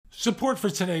Support for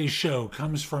today's show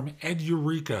comes from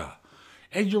Edureka.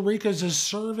 Edureka is a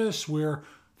service where,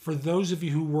 for those of you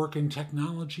who work in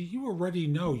technology, you already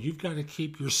know you've got to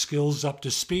keep your skills up to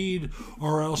speed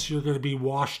or else you're going to be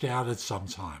washed out at some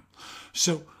time.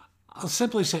 So I'll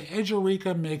simply say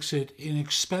Edureka makes it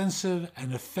inexpensive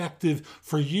and effective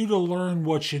for you to learn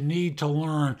what you need to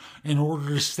learn in order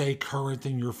to stay current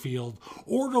in your field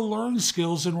or to learn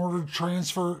skills in order to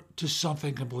transfer to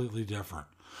something completely different.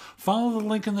 Follow the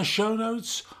link in the show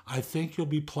notes. I think you'll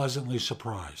be pleasantly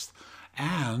surprised.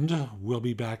 And we'll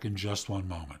be back in just one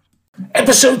moment.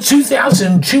 Episode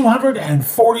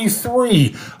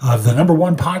 2243 of the number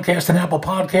one podcast in Apple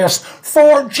Podcasts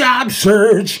for job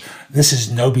search. This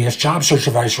is No BS Job Search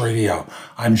Advice Radio.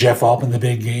 I'm Jeff Altman, the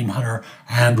Big Game Hunter,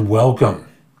 and welcome.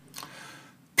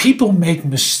 People make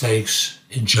mistakes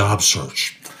in job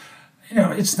search.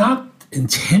 It's not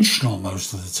intentional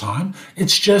most of the time.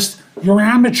 It's just you're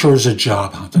amateurs at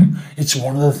job hunting. It's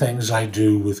one of the things I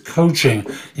do with coaching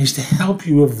is to help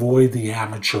you avoid the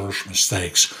amateurish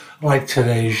mistakes like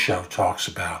today's show talks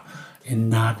about in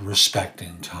not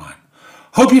respecting time.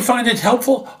 Hope you find it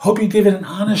helpful. Hope you give it an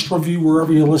honest review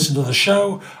wherever you listen to the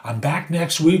show. I'm back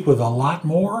next week with a lot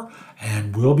more,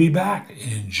 and we'll be back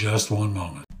in just one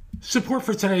moment. Support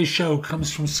for today's show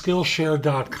comes from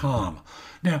Skillshare.com.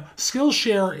 Now,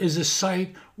 Skillshare is a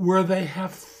site where they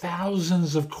have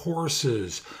thousands of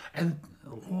courses and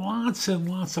lots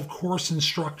of course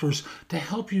instructors to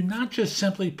help you not just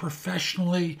simply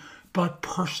professionally, but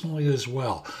personally as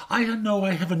well. I know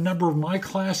I have a number of my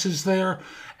classes there,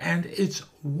 and it's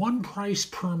one price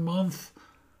per month,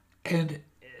 and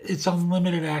it's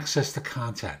unlimited access to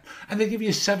content. And they give you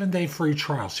a 7-day free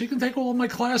trial. So you can take all of my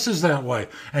classes that way.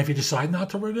 And if you decide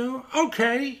not to renew,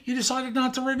 okay, you decided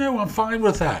not to renew. I'm fine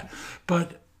with that.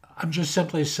 But I'm just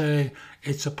simply saying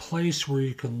it's a place where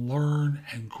you can learn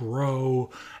and grow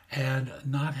and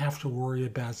not have to worry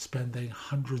about spending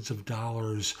hundreds of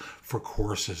dollars for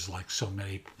courses like so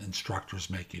many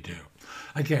instructors make you do.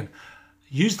 Again,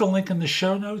 use the link in the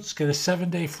show notes, get a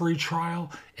 7-day free trial.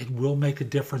 It will make a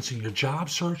difference in your job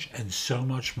search and so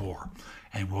much more.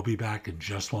 And we'll be back in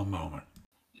just one moment.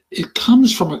 It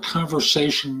comes from a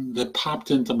conversation that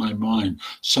popped into my mind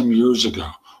some years ago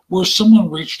where someone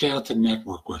reached out to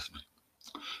network with me.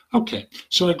 Okay,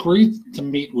 so I agreed to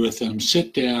meet with him,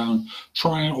 sit down,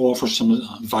 try and offer some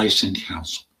advice and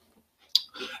counsel.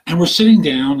 And we're sitting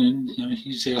down and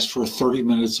he's asked for 30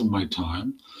 minutes of my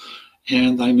time.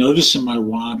 And I notice in my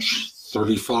watch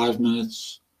 35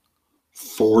 minutes,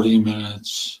 40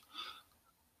 minutes,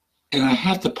 and I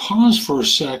have to pause for a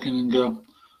second and go,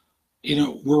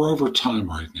 we're over time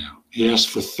right now. He asked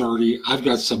for 30. I've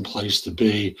got some place to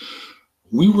be.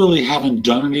 We really haven't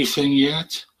done anything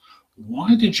yet.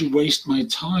 Why did you waste my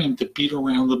time to beat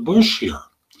around the bush here?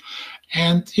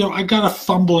 And, I got a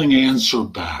fumbling answer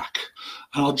back.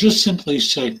 And I'll just simply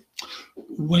say,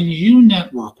 when you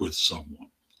network with someone,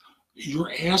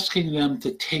 you're asking them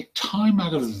to take time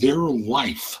out of their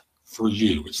life for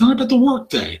you. It's not about the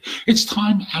workday. It's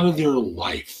time out of their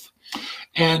life.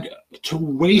 And to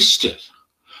waste it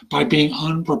by being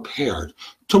unprepared,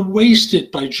 to waste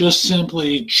it by just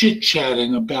simply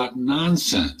chit-chatting about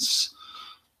nonsense,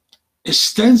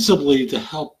 ostensibly to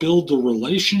help build the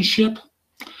relationship,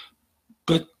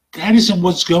 but that isn't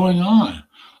what's going on.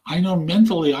 I know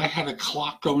mentally I had a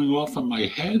clock going off in my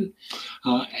head,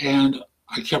 and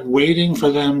I kept waiting for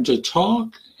them to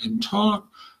talk, and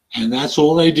that's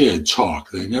all they did, talk.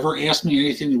 They never asked me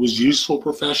anything that was useful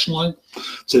professionally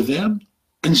to them,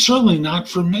 and certainly not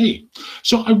for me.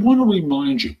 So I want to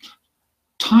remind you,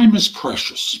 time is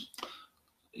precious.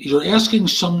 You're asking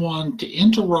someone to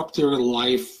interrupt their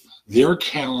life, their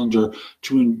calendar,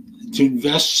 to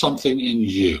invest something in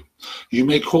you. You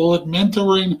may call it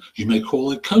mentoring, you may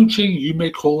call it coaching, you may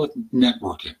call it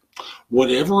networking.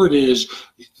 Whatever it is,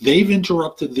 they've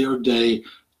interrupted their day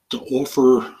to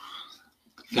offer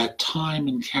that time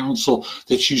and counsel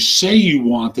that you say you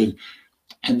wanted,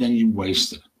 and then you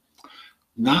waste it.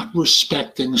 Not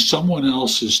respecting someone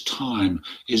else's time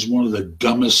is one of the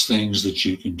dumbest things that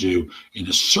you can do in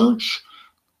a search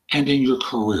and in your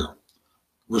career.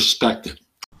 Respect it.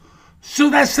 So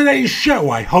that's today's show.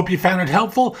 I hope you found it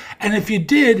helpful. And if you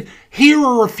did, here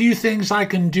are a few things I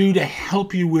can do to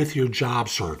help you with your job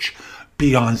search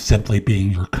beyond simply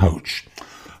being your coach.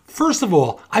 First of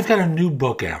all, I've got a new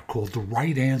book out called The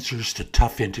Right Answers to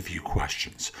Tough Interview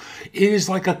Questions. It is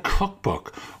like a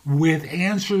cookbook with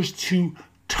answers to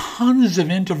tons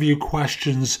of interview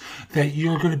questions that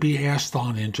you're going to be asked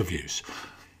on interviews.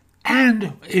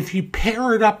 And if you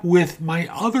pair it up with my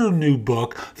other new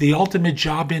book, The Ultimate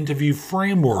Job Interview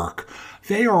Framework,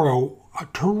 they are a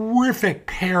terrific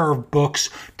pair of books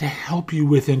to help you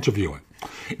with interviewing.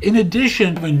 In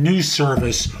addition, I have a new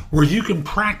service where you can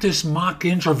practice mock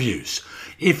interviews.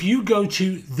 If you go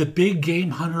to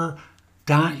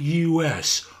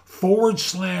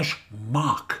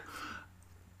thebiggamehunter.us/mock,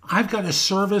 I've got a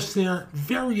service there,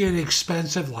 very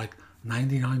inexpensive, like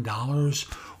 $99,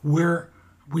 where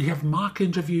we have mock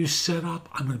interviews set up.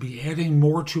 I'm going to be adding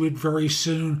more to it very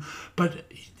soon, but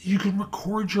you can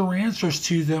record your answers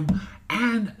to them,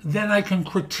 and then I can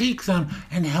critique them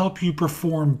and help you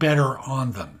perform better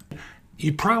on them.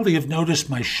 You probably have noticed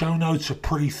my show notes are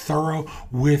pretty thorough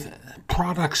with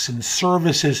products and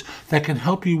services that can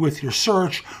help you with your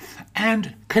search.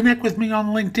 And connect with me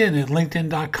on LinkedIn at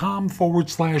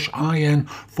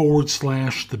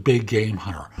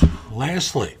linkedin.com/in/thebiggamehunter.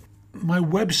 Lastly, my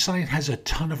website has a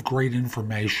ton of great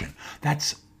information.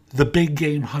 That's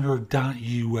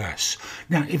thebiggamehunter.us.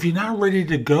 Now, if you're not ready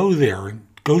to go there and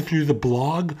go through the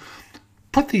blog,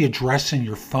 put the address in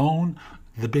your phone,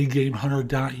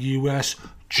 thebiggamehunter.us,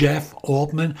 Jeff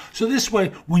Altman. So this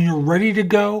way, when you're ready to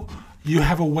go, you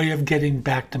have a way of getting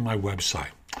back to my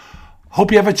website.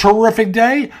 Hope you have a terrific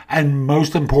day, and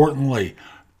most importantly,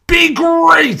 be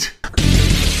great!